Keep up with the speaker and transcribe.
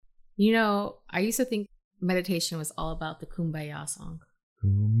I used to think meditation was all about the Kumbaya song.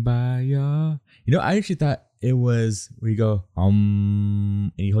 Kumbaya. I actually thought it was where you go,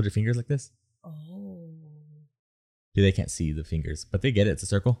 and you hold your fingers like this. Oh. Dude, they can't see the fingers, but they get it. It's a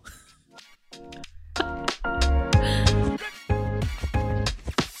circle.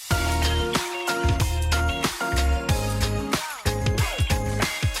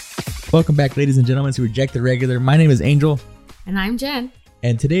 Welcome back, ladies and gentlemen, to Reject the Regular. My name is Angel. And I'm Jen.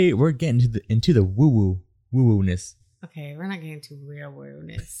 And today we're getting into the woo-woo-ness. Okay, we're not getting into real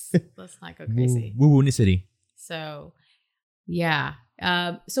woo-ness. Let's not go crazy. Woo-woo-nicity. So, yeah.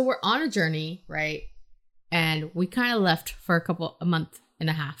 So we're on a journey, right? And we kind of left for a month and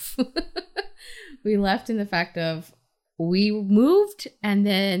a half. We left in the fact of we moved and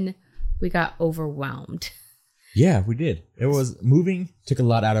then we got overwhelmed. Yeah, we did. It was moving, took a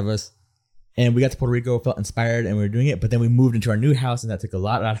lot out of us. And we got to Puerto Rico, felt inspired, and we were doing it. But then we moved into our new house, and that took a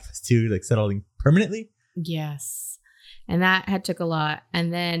lot out of us too, like settling permanently. Yes. And that took a lot.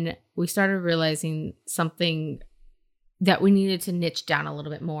 And then we started realizing something that we needed to niche down a little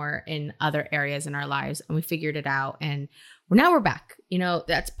bit more in other areas in our lives. And we figured it out. And now we're back.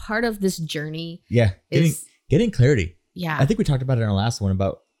 That's part of this journey. Yeah. Getting clarity. Yeah. I think we talked about it in our last one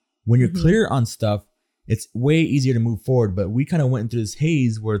about when you're clear on stuff, it's way easier to move forward. But we kind of went through this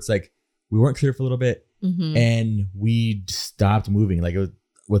haze where it's like, we weren't clear for a little bit, and we stopped moving. Like it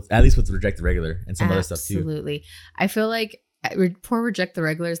was at least with Reject the Regular and some other stuff too. Absolutely. I feel like poor Reject the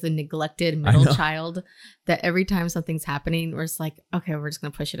Regular is the neglected middle child that every time something's happening, we're just like, okay, we're just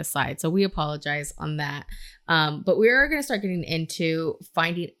going to push it aside. So we apologize on that. But we're going to start getting into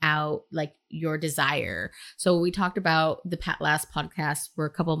finding out like your desire. So we talked about the last podcast. We're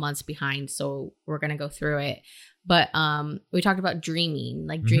a couple months behind, so we're going to go through it. But we talked about dreaming,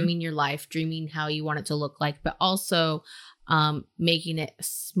 like dreaming your life, dreaming how you want it to look like, but also making it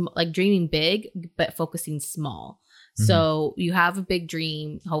like dreaming big, but focusing small. So you have a big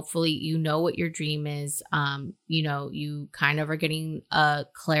dream. Hopefully, you know what your dream is. You kind of are getting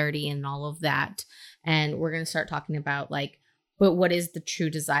clarity in all of that. And we're going to start talking about but what is the true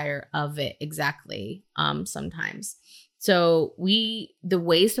desire of it exactly sometimes. So the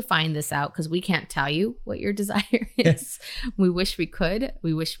ways to find this out, because we can't tell you what your desire is. We wish we could.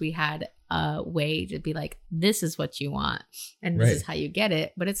 We wish we had a way to be like, this is what you want and this is how you get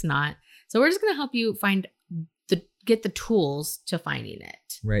it, but it's not. So we're just going to help you get the tools to finding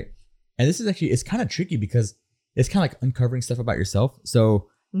it. Right. And this is actually, it's kind of tricky because it's kind of like uncovering stuff about yourself. So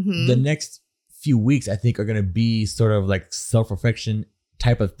the next few weeks, I think, are going to be sort of like self-reflection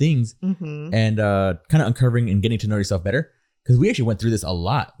type of things and kind of uncovering and getting to know yourself better. Because we actually went through this a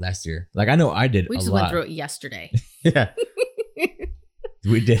lot last year. Like I know I did We just went through it yesterday. Yeah.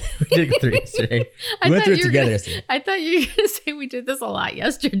 We did go through it yesterday. We went through it together yesterday. I thought you were going to say we did this a lot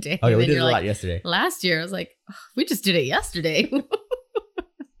yesterday. Oh, yeah, we did it a lot yesterday. Last year, I was like, oh, we just did it yesterday.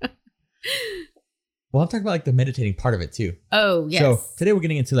 Well, I'm talking about like the meditating part of it too. Oh, yes. So today we're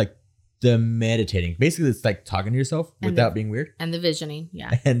getting into like the meditating. Basically, it's like talking to yourself without being weird. And the visioning.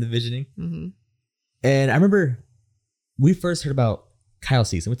 Yeah. And the visioning. And I remember we first heard about Kyle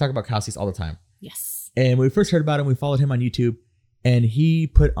Cease. And we talk about Kyle Cease all the time. Yes. And when we first heard about him, we followed him on YouTube. And he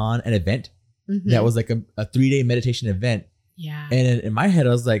put on an event that was like a 3-day meditation event. Yeah. And in my head, I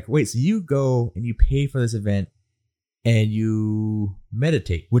was like, wait, so you go and you pay for this event and you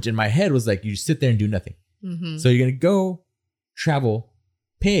meditate, which in my head was like, you sit there and do nothing. So you're going to go travel,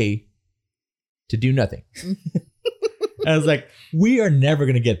 pay to do nothing. I was like, we are never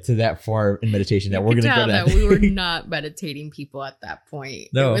going to get to that far in meditation that we're going to go to that. We were not meditating people at that point.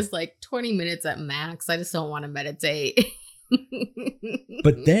 No. It was like 20 minutes at max. I just don't want to meditate.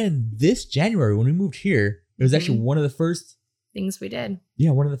 But then this January, when we moved here, it was actually one of the first things we did.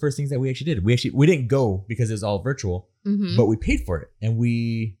 Yeah, one of the first things that we actually did. We didn't go because it was all virtual, but we paid for it and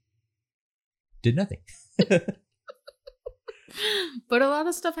we did nothing. But a lot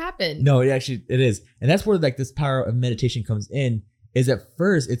of stuff happened. No, it is. And that's where like this power of meditation comes in, is at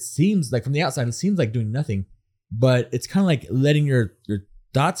first it seems like from the outside, it seems like doing nothing, but it's kind of like letting your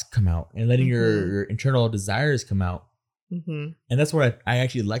thoughts come out and letting your internal desires come out. And that's what I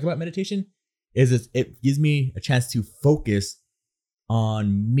actually like about meditation is it gives me a chance to focus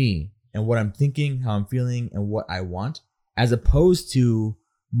on me and what I'm thinking, how I'm feeling, and what I want, as opposed to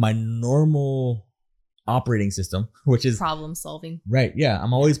my normal operating system, which is problem solving. Right. Yeah.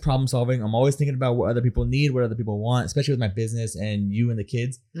 I'm always problem solving. I'm always thinking about what other people need, what other people want, especially with my business and you and the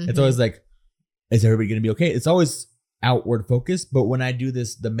kids. It's always like, is everybody going to be okay? It's always outward focused. But when I do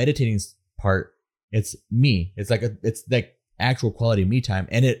the meditating part, it's me. It's like actual quality me time,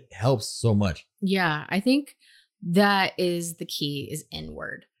 and it helps so much. Yeah, I think that is the key, is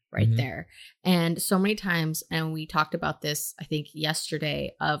inward, right Mhm. there. And so many times, and we talked about this, I think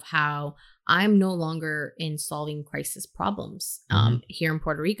yesterday, of how I'm no longer in solving crisis problems Mhm. here in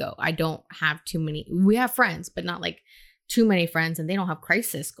Puerto Rico. I don't have too many, we have friends, but not like too many friends, and they don't have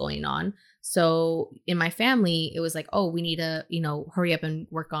crisis going on. So in my family, it was like, oh, we need to, hurry up and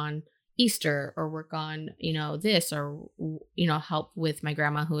work on Easter, or work on, this, or, help with my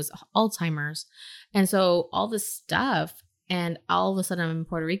grandma who has Alzheimer's. And so all this stuff, and all of a sudden I'm in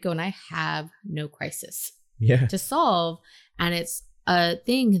Puerto Rico and I have no crisis Yeah. to solve. And it's a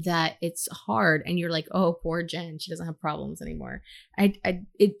thing that it's hard. And you're like, oh, poor Jen, she doesn't have problems anymore.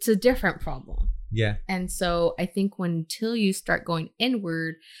 It's a different problem. Yeah. And so I think until you start going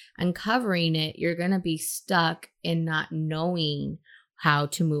inward, uncovering it, you're going to be stuck in not knowing how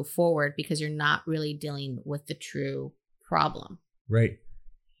to move forward, because you're not really dealing with the true problem. Right.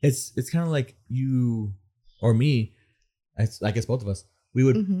 It's kind of like you or me, I guess both of us, we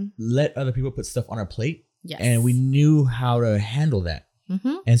would Mm-hmm. let other people put stuff on our plate, Yes. and we knew how to handle that.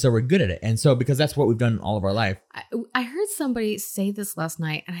 Mm-hmm. And so we're good at it. And so because that's what we've done all of our life. I heard somebody say this last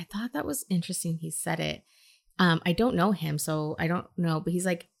night, and I thought that was interesting. He said it. I don't know him, so I don't know. But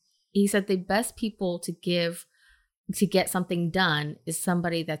he said the best people to get something done is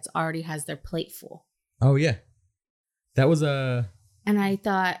somebody that's already has their plate full. Oh yeah. That was And I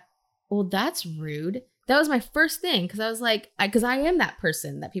thought, well, that's rude. That was my first thing, because I was like, because I am that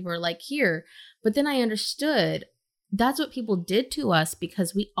person that people are like, here. But then I understood that's what people did to us,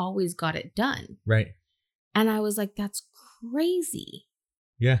 because we always got it done. right. And I was like, that's crazy.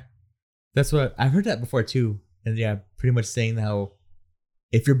 Yeah. That's what I've heard that before too. And yeah, pretty much saying how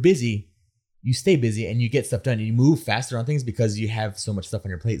if you're busy, you stay busy and you get stuff done and you move faster on things because you have so much stuff on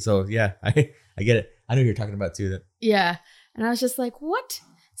your plate. So yeah, I get it. I know who you're talking about too. That Yeah. And I was just like, what?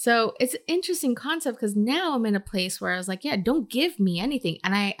 So it's an interesting concept, because now I'm in a place where I was like, yeah, don't give me anything.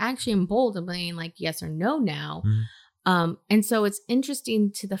 And I actually am bold and being like yes or no now. Mhm. And so it's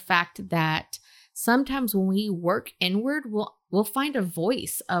interesting to the fact that sometimes when we work inward, we'll find a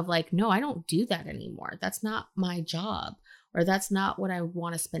voice of like, no, I don't do that anymore. That's not my job, or that's not what I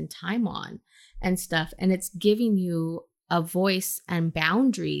want to spend time on and stuff. And it's giving you a voice and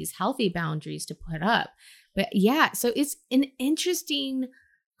boundaries, healthy boundaries to put up. But yeah, so it's an interesting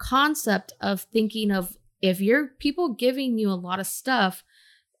concept of thinking of, if you're people giving you a lot of stuff,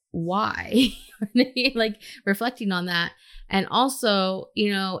 why? Like reflecting on that. And also,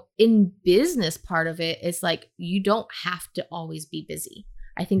 in business part of it, it's like you don't have to always be busy.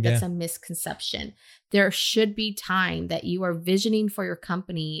 I think that's a misconception. There should be time that you are visioning for your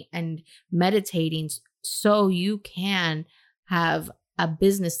company and meditating, so you can have a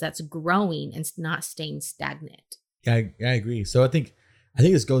business that's growing and not staying stagnant. Yeah, I agree. So I think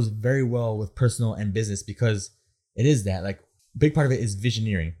this goes very well with personal and business, because it is that, like, big part of it is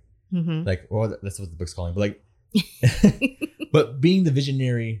visioneering. Mm-hmm. Like, well, that's what the book's calling, but like, but being the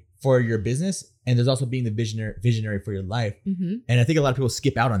visionary for your business, and there's also being the visionary for your life. Mm-hmm. And I think a lot of people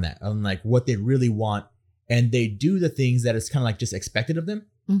skip out on that, on like what they really want, and they do the things that is kind of like just expected of them.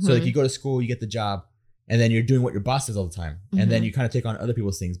 Mm-hmm. So like you go to school, you get the job, and then you're doing what your boss says all the time, and then you kind of take on other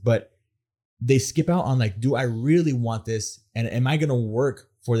people's things, but they skip out on like, do I really want this? And am I going to work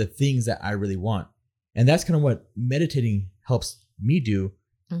for the things that I really want? And that's kind of what meditating helps me do.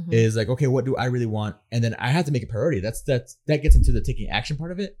 Mm-hmm. Is like, okay, what do I really want? And then I have to make a priority. That gets into the taking action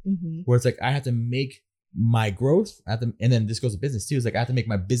part of it, Mm-hmm. where it's like, I have to make my growth and then this goes to business too. It's like, I have to make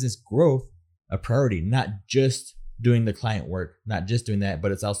my business growth a priority, not just doing the client work, not just doing that,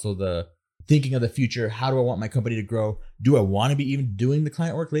 but it's also the thinking of the future. How do I want my company to grow? Do I want to be even doing the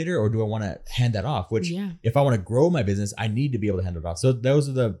client work later, or do I want to hand that off? Which, if I want to grow my business, I need to be able to hand it off. So those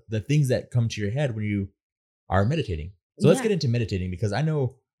are the things that come to your head when you are meditating. So let's get into meditating, because I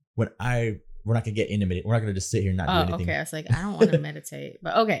know we're not gonna get into meditation. We're not gonna just sit here and not do anything. Okay. I was like, I don't want to meditate,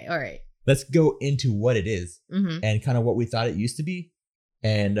 but okay. All right. Let's go into what it is, Mm-hmm. and kind of what we thought it used to be,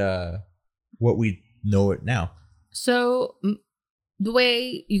 and what we know it now. So the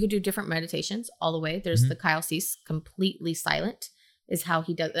way you could do different meditations all the way. There's Mhm. the Kyle Cease, completely silent, is how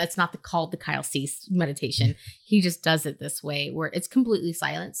he does. That's not called the Kyle Cease meditation. He just does it this way, where it's completely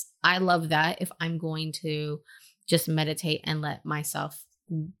silence. I love that. If I'm going to just meditate and let myself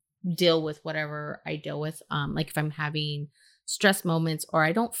deal with whatever I deal with, like if I'm having stress moments or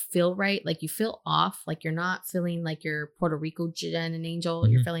I don't feel right, like you feel off, like you're not feeling like you're Puerto Rico Jen and Angel,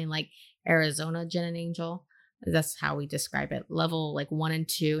 you're feeling like Arizona Jen and Angel. That's how we describe it. Level like 1 and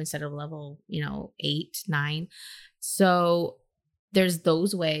 2 instead of level, 8, 9. So there's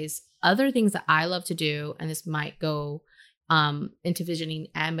those ways. Other things that I love to do, and this might go into visioning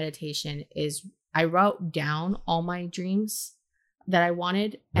and meditation, is I wrote down all my dreams that I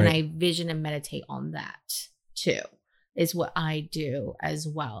wanted, and Right. I vision and meditate on that too. Is what I do as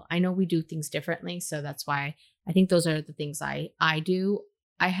well. I know we do things differently, so that's why I think those are the things I do.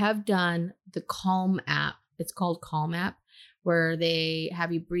 I have done the Calm app. It's called Calm app, where they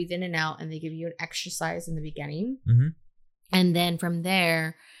have you breathe in and out, and they give you an exercise in the beginning, and then from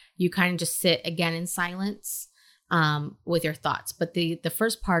there you kind of just sit again in silence with your thoughts. But the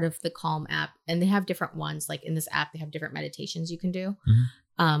first part of the Calm app, and they have different ones. Like in this app, they have different meditations you can do.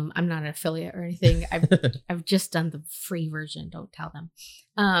 I'm not an affiliate or anything. I've just done the free version. Don't tell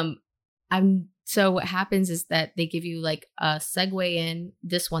them. So what happens is that they give you like a segue in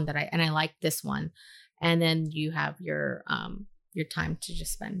this one I like this one, and then you have your time to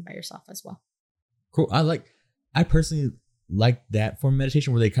just spend by yourself as well. Cool. I personally like that form of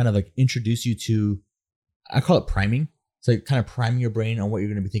meditation where they kind of like introduce you to, I call it priming. So like kind of priming your brain on what you're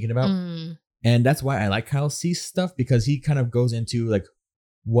going to be thinking about. And that's why I like Kyle Cease stuff, because he kind of goes into like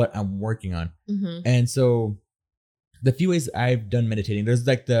what I'm working on. And so the few ways I've done meditating, there's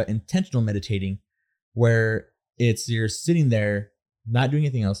like the intentional meditating where it's you're sitting there, not doing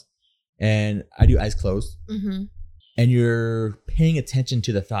anything else. And I do eyes closed. And you're paying attention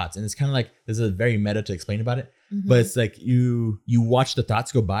to the thoughts. And it's kind of like, this is very meta to explain about it, but it's like you watch the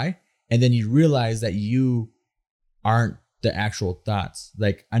thoughts go by, and then you realize that you aren't the actual thoughts.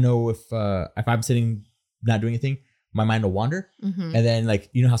 Like I know if I'm sitting not doing anything, my mind will wander. And then like,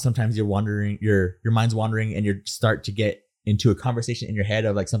 you know how sometimes you're wandering, your mind's wandering, and you start to get into a conversation in your head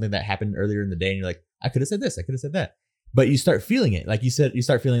of like something that happened earlier in the day. And you're like, I could have said this, I could have said that. But you start feeling it. Like you said, you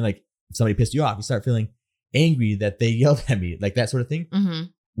start feeling like somebody pissed you off. You start feeling angry that they yelled at me, like that sort of thing.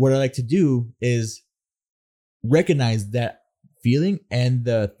 What I like to do is recognize that feeling and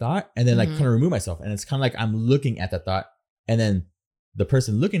the thought, and then like kind of remove myself. And it's kind of like I'm looking at the thought, and then the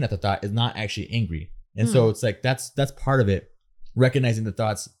person looking at the thought is not actually angry. And so it's like, that's part of it, recognizing the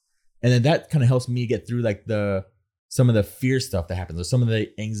thoughts. And then that kind of helps me get through like some of the fear stuff that happens, or some of the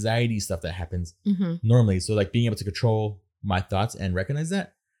anxiety stuff that happens normally. So like being able to control my thoughts and recognize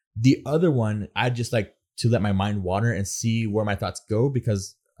that. The other one, I just like to let my mind wander and see where my thoughts go,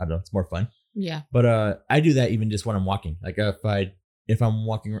 because I don't know, it's more fun. Yeah. But I do that even just when I'm walking. Like if I'm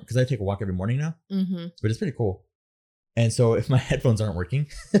walking, because I take a walk every morning now, but it's pretty cool. And so if my headphones aren't working,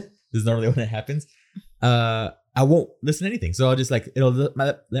 this is normally when it happens, I won't listen to anything. So I'll just like, it'll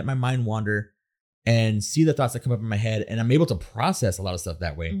let my mind wander and see the thoughts that come up in my head. And I'm able to process a lot of stuff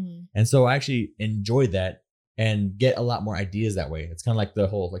that way. And so I actually enjoy that and get a lot more ideas that way. It's kind of like the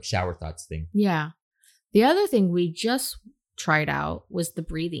whole like shower thoughts thing. Yeah. The other thing we just tried out was the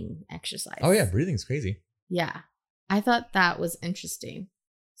breathing exercise. Oh yeah. Breathing's crazy. Yeah. I thought that was interesting.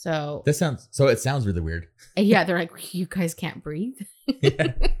 So it sounds really weird. Yeah. They're like, you guys can't breathe.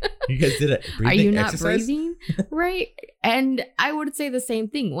 Yeah. You guys did it. Are you not breathing? Right. And I would say the same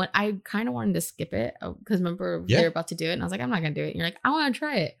thing. When I kind of wanted to skip it, because remember they were about to do it, and I was like, I'm not going to do it. And you're like, I want to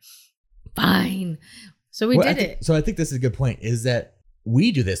try it. Fine. So we did it. So I think this is a good point, is that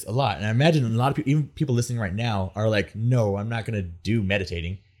we do this a lot. And I imagine a lot of people, even people listening right now, are like, no, I'm not going to do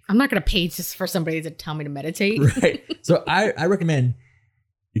meditating. I'm not going to pay just for somebody to tell me to meditate. Right. So I recommend,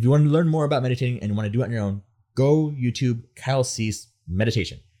 if you want to learn more about meditating and you want to do it on your own, go YouTube Kyle Cease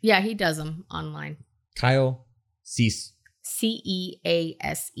meditation. Yeah, he does them online. Kyle Cease. Cease.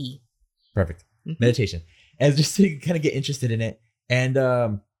 Perfect. Meditation. And just to kind of get interested in it. And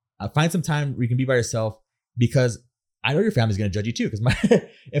find some time where you can be by yourself, because I know your family's going to judge you too. Because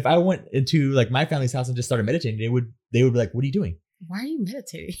if I went into like my family's house and just started meditating, they would be like, what are you doing? Why are you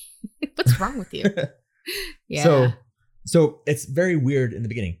meditating? What's wrong with you? Yeah. So it's very weird in the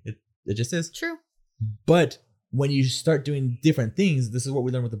beginning. It just is. True. But when you start doing different things, this is what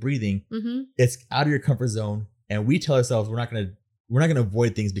we learn with the breathing. It's out of your comfort zone, and we tell ourselves we're not gonna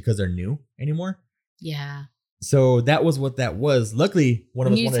avoid things because they're new anymore. Yeah. So that was what that was. Luckily, one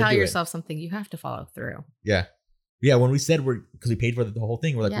of us wanted to do it. You tell yourself something, you have to follow through. Yeah. Yeah. When we said because we paid for the whole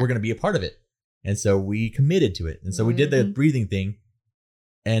thing, we're like, we're gonna be a part of it, and so we committed to it, and so we did the breathing thing,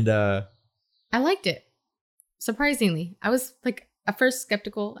 and I liked it. Surprisingly, I was like at first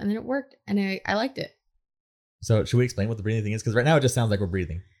skeptical, and then it worked, and I liked it. So should we explain what the breathing thing is? Because right now it just sounds like we're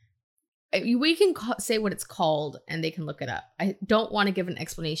breathing. We can say what it's called, and they can look it up. I don't want to give an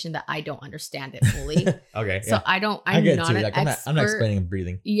explanation that I don't understand it fully. Okay. So yeah. I'm not an expert. I'm not explaining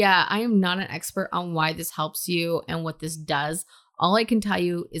breathing. Yeah, I am not an expert on why this helps you and what this does. All I can tell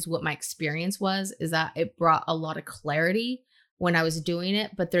you is what my experience was, is that it brought a lot of clarity when I was doing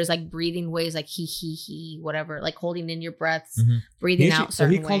it. But there's like breathing ways, like he, whatever, like holding in your breaths, breathing out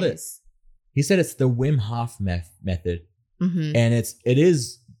certain ways. He said it's the Wim Hof method, and it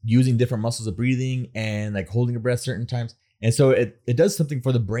is using different muscles of breathing and like holding your breath certain times. And so it does something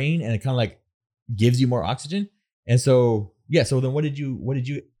for the brain, and it kind of like gives you more oxygen. And so, yeah. So then what did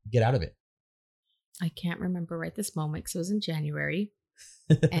you get out of it? I can't remember right this moment because it was in January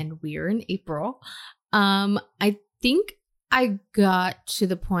and we're in April. I think I got to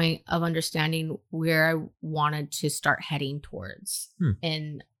the point of understanding where I wanted to start heading towards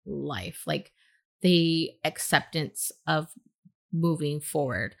in life, like the acceptance of moving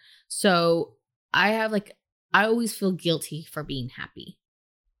forward. So I always feel guilty for being happy.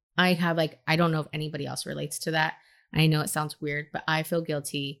 I don't know if anybody else relates to that. I know it sounds weird, but I feel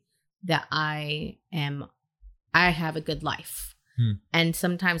guilty that I have a good life. And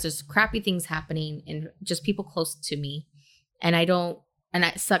sometimes there's crappy things happening and just people close to me. And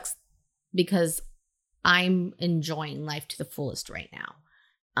it sucks because I'm enjoying life to the fullest right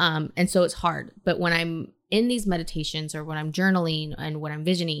now. And so it's hard. But when I'm in these meditations or when I'm journaling and when I'm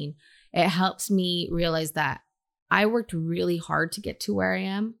visioning, it helps me realize that I worked really hard to get to where I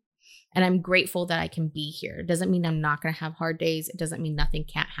am. And I'm grateful that I can be here. It doesn't mean I'm not going to have hard days. It doesn't mean nothing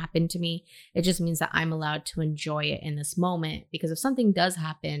can't happen to me. It just means that I'm allowed to enjoy it in this moment. Because if something does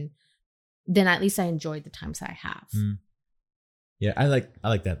happen, then at least I enjoyed the times that I have. Yeah, I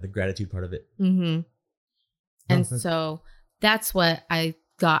like that, the gratitude part of it. And so that's what I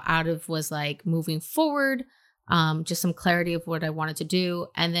got out of was like moving forward, just some clarity of what I wanted to do.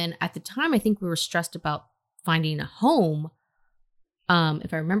 And then at the time, I think we were stressed about finding a home.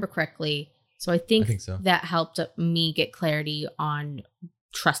 If I remember correctly. So I think so. That helped me get clarity on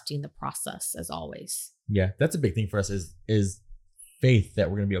trusting the process as always. Yeah, that's a big thing for us is faith that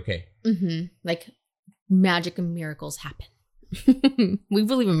we're going to be okay. Like magic and miracles happen. We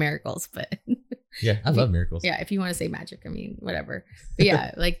believe in miracles, but yeah, I love miracles. Yeah, if you want to say magic, I mean, whatever. But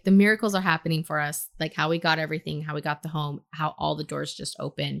yeah, like the miracles are happening for us, like how we got everything, how we got the home, how all the doors just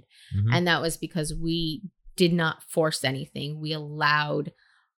opened. And that was because we did not force anything. We allowed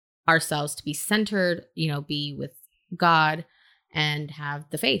ourselves to be centered, be with God and have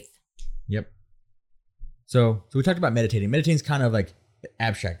the faith. Yep. So we talked about meditating. Meditating is kind of like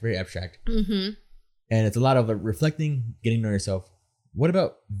abstract, very abstract. And it's a lot of reflecting, getting to know yourself. What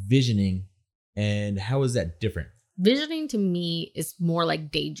about visioning, and how is that different? Visioning to me is more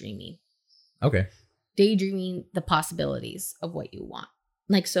like daydreaming. Okay. Daydreaming the possibilities of what you want.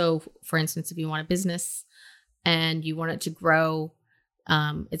 Like, so for instance, if you want a business and you want it to grow,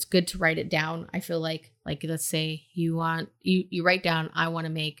 it's good to write it down. I feel like let's say you write down, I want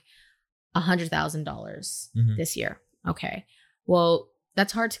to make $100,000 this year. Okay. Well,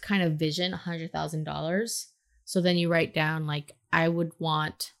 that's hard to kind of vision $100,000. So then you write down, like, I would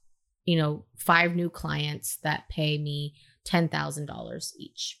want, 5 new clients that pay me $10,000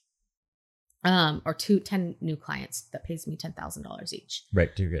 each. Or 10 new clients that pays me $10,000 each.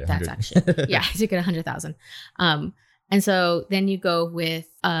 Right. To get 100. That's actually, yeah, to get 100,000. And so then you go with,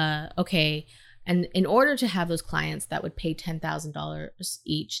 okay. And in order to have those clients that would pay $10,000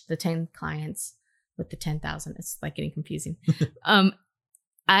 each, the 10 clients with the 10,000, it's like getting confusing.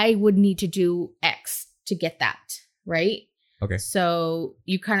 I would need to do X to get that. Right. Okay. So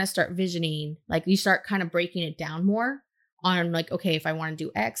you kind of start visioning, like you start kind of breaking it down more on like, okay, if I want to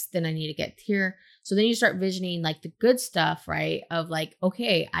do X, then I need to get here. So then you start visioning like the good stuff, right? Of like,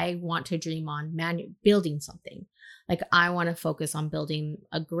 okay, I want to dream on building something. Like I want to focus on building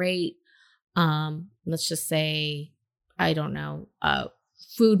a great, let's just say, I don't know,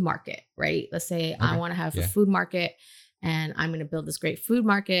 food market, right? Let's say I want to have a food market and I'm going to build this great food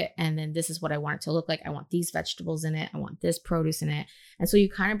market. And then this is what I want it to look like. I want these vegetables in it. I want this produce in it. And so you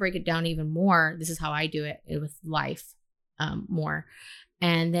kind of break it down even more. This is how I do it with life. More.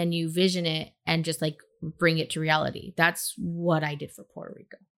 And then you vision it and just like bring it to reality. That's what I did for Puerto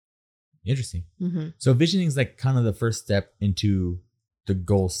Rico. Interesting. So visioning is like kind of the first step into the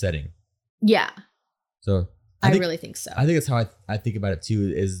goal setting. Yeah. So I really think so. I think that's how I think about it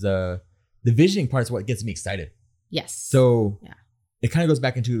too, is the visioning part is what gets me excited. Yes. So yeah, it kind of goes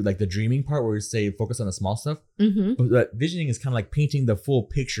back into like the dreaming part where you say focus on the small stuff. But visioning is kind of like painting the full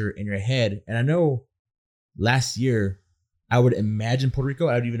picture in your head. And I know last year, I would imagine Puerto Rico.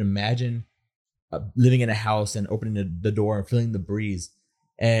 I would even imagine living in a house and opening the door and feeling the breeze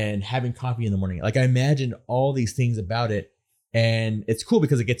and having coffee in the morning. Like I imagined all these things about it, and it's cool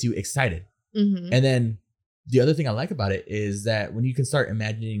because it gets you excited. And then the other thing I like about it is that when you can start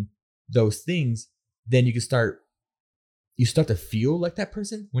imagining those things, then you start to feel like that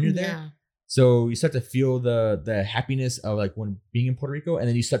person when you're there. Yeah. So you start to feel the happiness of like when being in Puerto Rico, and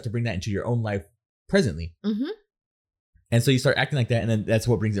then you start to bring that into your own life presently. And so you start acting like that, and then that's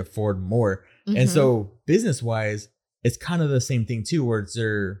what brings it forward more. And so business-wise, it's kind of the same thing too, where it's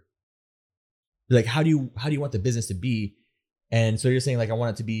like, how do you want the business to be? And so you're saying like, I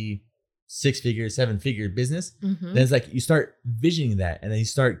want it to be 6-figure, 7-figure business. Mm-hmm. Then it's like, you start visioning that. And then you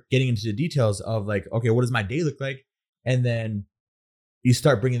start getting into the details of like, okay, what does my day look like? And then you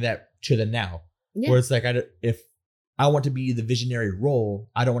start bringing that to the now, where it's like, if I want to be the visionary role,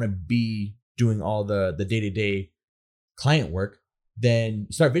 I don't want to be doing all the day-to-day client work. Then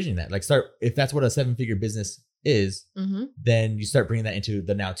you start visioning that. Like if that's what a 7-figure business is, Mm-hmm. then you start bringing that into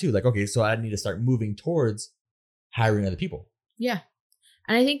the now too. Like, okay, so I need to start moving towards hiring other people. Yeah.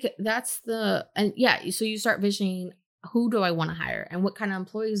 And I think so you start visioning, who do I want to hire and what kind of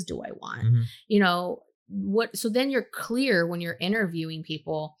employees do I want? Mm-hmm. So then you're clear when you're interviewing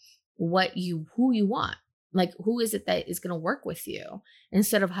people, who you want, like, who is it that is going to work with you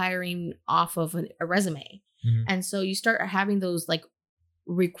instead of hiring off of a resume. Mm-hmm. And so you start having those like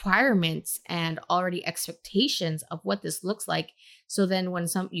requirements and already expectations of what this looks like. So then when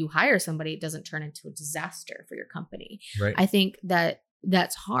you hire somebody, it doesn't turn into a disaster for your company. Right. I think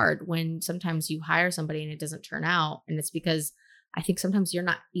that's hard when sometimes you hire somebody and it doesn't turn out. And it's because I think sometimes you're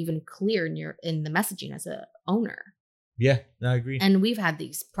not even clear in the messaging as a owner. Yeah, no, I agree. And we've had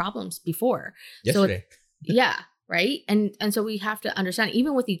these problems before. Yesterday. So yeah. Right. And so we have to understand,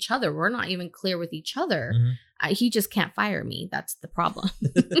 even with each other, we're not even clear with each other. Mm-hmm. He just can't fire me. That's the problem.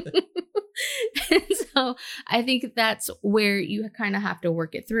 And so I think that's where you kind of have to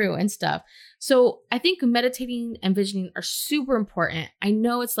work it through and stuff. So I think meditating and visioning are super important. I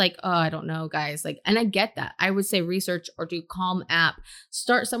know it's like, oh, I don't know, guys. Like, and I get that. I would say research or do Calm app,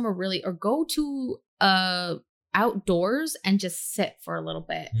 start somewhere really, or go to outdoors and just sit for a little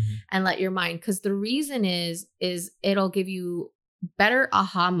bit and let your mind, because the reason is it'll give you better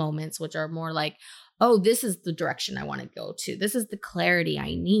aha moments, which are more like, oh, this is the direction I want to go to. This is the clarity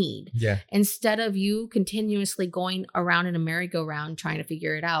I need. Yeah. Instead of you continuously going around in a merry-go-round trying to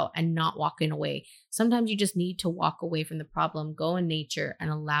figure it out and not walking away. Sometimes you just need to walk away from the problem, go in nature,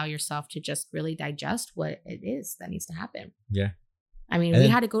 and allow yourself to just really digest what it is that needs to happen. Yeah. I mean, we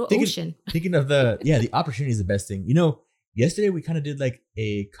had to go to ocean. Thinking of the opportunity is the best thing. Yesterday we kind of did like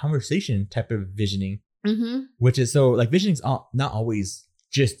a conversation type of visioning, which is so like visioning's not always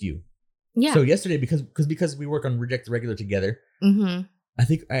just you. Yeah. So yesterday, because we work on Reject the Regular together, I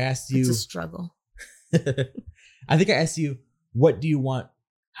think I asked you. It's a struggle. I think I asked you, what do you want?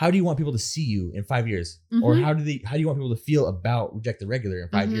 How do you want people to see you in 5 years? Or how do you want people to feel about Reject the Regular in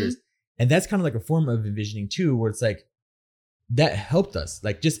 5 years? And that's kind of like a form of envisioning too, where it's like, that helped us.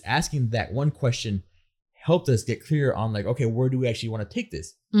 Like just asking that one question helped us get clear on like, okay, where do we actually want to take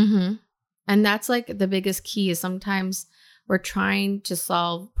this? And that's like the biggest key is sometimes we're trying to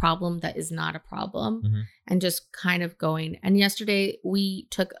solve a problem that is not a problem and just kind of going. And yesterday we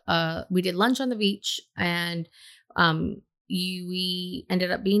did lunch on the beach and we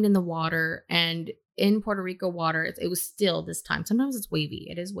ended up being in the water, and in Puerto Rico water, it was still this time. Sometimes it's wavy.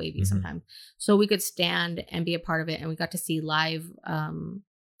 It is wavy sometimes. So we could stand and be a part of it. And we got to see live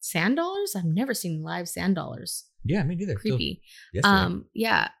sand dollars. I've never seen live sand dollars. Yeah, me neither. Creepy.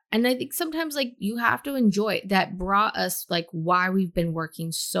 Yeah. And I think sometimes like you have to enjoy it. That brought us like why we've been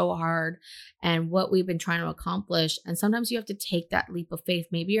working so hard and what we've been trying to accomplish. And sometimes you have to take that leap of faith.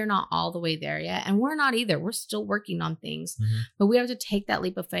 Maybe you're not all the way there yet. And we're not either. We're still working on things. But we have to take that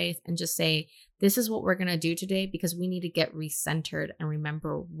leap of faith and just say, this is what we're going to do today, because we need to get recentered and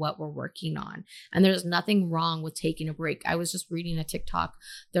remember what we're working on. And there's nothing wrong with taking a break. I was just reading a TikTok.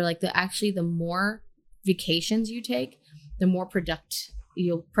 They're like, the more vacations you take, the more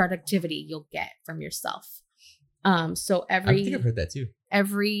productivity you'll get from yourself. So I think I've heard that too.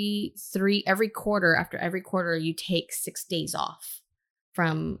 Every quarter, after every quarter, you take 6 days off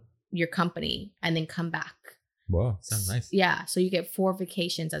from your company and then come back. Wow, sounds nice. Yeah, so you get 4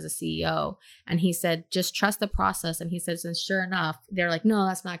 vacations as a CEO. And he said, just trust the process. And he says, and sure enough, they're like, no,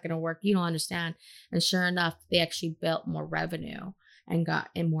 that's not going to work. You don't understand. And sure enough, they actually built more revenue and got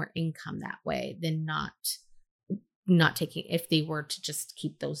in more income that way than not taking, if they were to just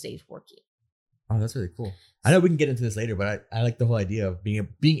keep those days working. Oh, that's really cool. I know we can get into this later, but I like the whole idea of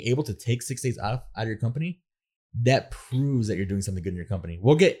being able to take 6 days off out of your company. That proves that you're doing something good in your company.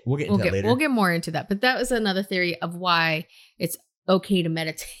 We'll get into that later. We'll get more into that. But that was another theory of why it's okay to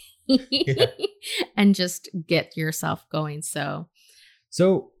meditate and just get yourself going. So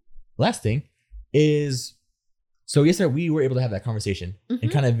last thing is, so yesterday we were able to have that conversation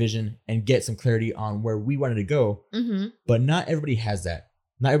and kind of vision and get some clarity on where we wanted to go. But not everybody has that.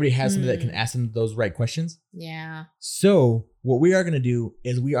 Not everybody has somebody that can ask them those right questions. Yeah. So what we are going to do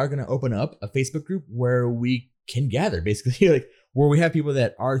is we are going to open up a Facebook group where we can gather, basically, like where we have people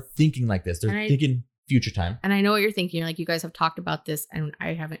that are thinking like this. They're thinking future time. And I know what you're thinking. Like, you guys have talked about this and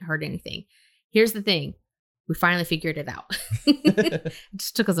I haven't heard anything. Here's the thing. we finally figured it out. It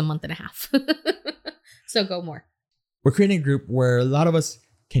just took us a month and a half. So go more. We're creating a group where a lot of us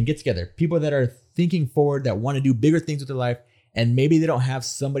can get together. People that are thinking forward, that want to do bigger things with their life, and maybe they don't have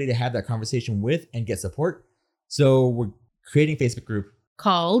somebody to have that conversation with and get support. So we're creating a Facebook group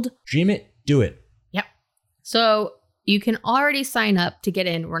called Dream It, Do It. Yep. So you can already sign up to get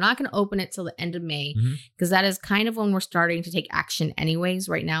in. We're not going to open it till the end of May because that is kind of when we're starting to take action anyways.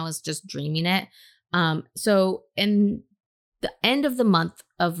 Right now is just dreaming it. So in the end of the month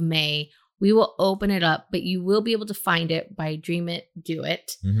of May, we will open it up, but you will be able to find it by Dream It, Do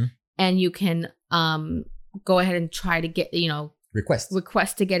It. And you can go ahead and try to get,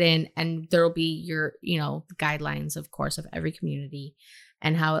 request to get in, and there will be your, guidelines, of course, of every community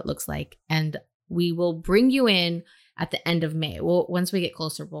and how it looks like. And we will bring you in at the end of May. Well, once we get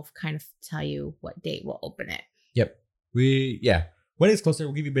closer, we'll kind of tell you what date we'll open it. Yep. When it's closer,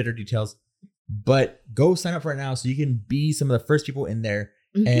 we'll give you better details. But go sign up right now so you can be some of the first people in there.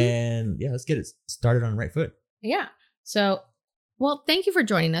 And let's get it started on the right foot. Yeah. So, well, thank you for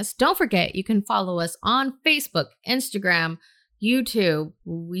joining us. Don't forget, you can follow us on Facebook, Instagram, YouTube.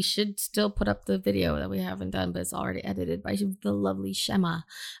 We should still put up the video that we haven't done, but it's already edited by the lovely Shema.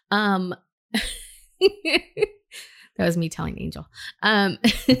 That was me telling Angel. I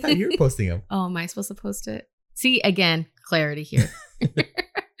thought you were posting them. Oh, am I supposed to post it? See, again, clarity here.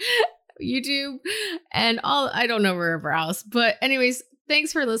 YouTube and I don't know wherever else. But anyways,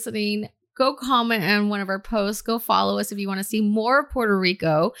 thanks for listening. Go comment on one of our posts. Go follow us if you want to see more of Puerto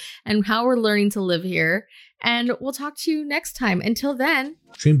Rico and how we're learning to live here. And we'll talk to you next time. Until then,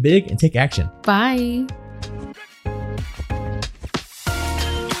 dream big and take action. Bye.